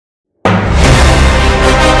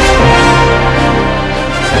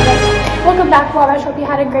Wabash. Hope you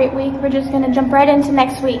had a great week. We're just going to jump right into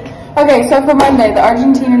next week. Okay, so for Monday, the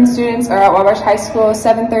Argentinian students are at Wabash High School,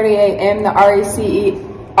 7:30 a.m. The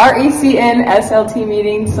RECN SLT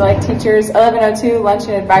meeting, select teachers, 11:02, lunch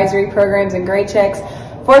and advisory programs and grade checks,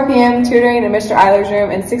 4 p.m. tutoring in Mr. Eiler's room,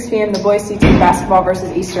 and 6 p.m. the boys C team basketball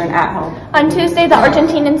versus Eastern at home. On Tuesday, the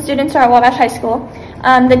Argentinian students are at Wabash High School.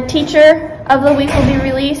 The teacher of the week will be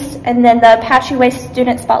released, and then the Apache Way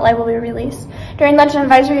student spotlight will be released. During lunch and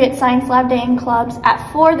advisory, it's science lab day and clubs.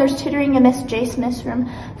 At 4, there's tutoring in Miss J. Smith's room.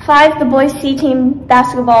 5, the boys C team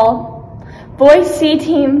basketball. Boys C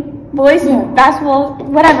team basketball,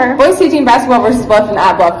 whatever. Boys C team basketball versus Bluffton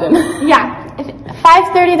at Bluffton. Yeah.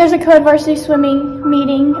 5:30, there's a co-ed varsity swimming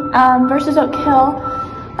meeting versus Oak Hill.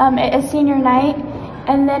 It is senior night.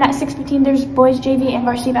 And then at 6:15, there's boys JV and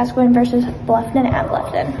varsity basketball versus Bluffton at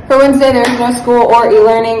Bluffton. For Wednesday, there's no school or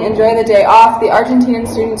e-learning. Enjoy the day off. The Argentinian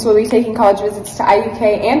students will be taking college visits to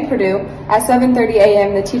IUK and Purdue at 7:30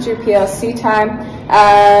 a.m. The teacher PLC time.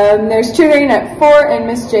 There's tutoring at 4 in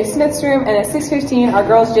Miss J. Smith's room, and at 6:15, our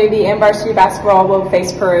girls JV and varsity basketball will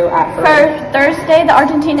face Peru at Peru. For Thursday, the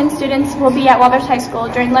Argentinian students will be at Wabash High School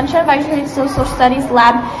during lunch and advisory social studies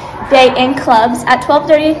lab day and clubs. At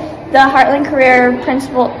 12:30, the Heartland Career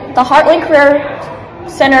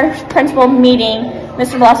Center principal meeting.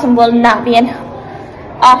 Mr. Blossom will not be in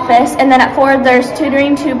office. And then at 4, there's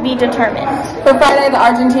tutoring to be determined. For Friday, the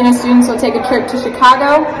Argentina students will take a trip to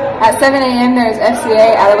Chicago. At 7 a.m., there's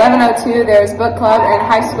FCA. At 11:02, there's book club and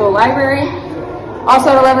high school library.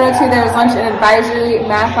 Also at 11:02, there's lunch and advisory,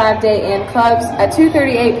 math lab day, and clubs. At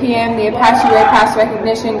 2:38 p.m., the Apache Way pass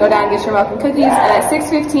recognition. Go down and get your milk and cookies. And at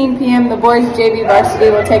 6:15 p.m., the boys JV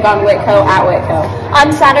varsity will take on Whitco at Whitco.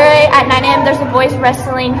 On Saturday at 9 a.m., there's a boys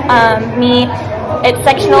wrestling meet. It's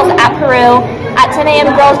sectionals at Peru. At 10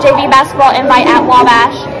 a.m., girls JV basketball invite at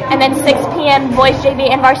Wabash. And then 6 p.m., boys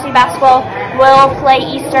JV and varsity basketball will play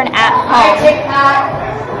Eastern at home.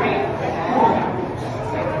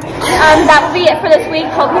 That will be it for this week.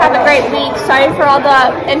 Hope you have a great week. Sorry for all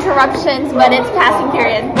the interruptions, but it's passing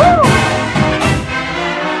period.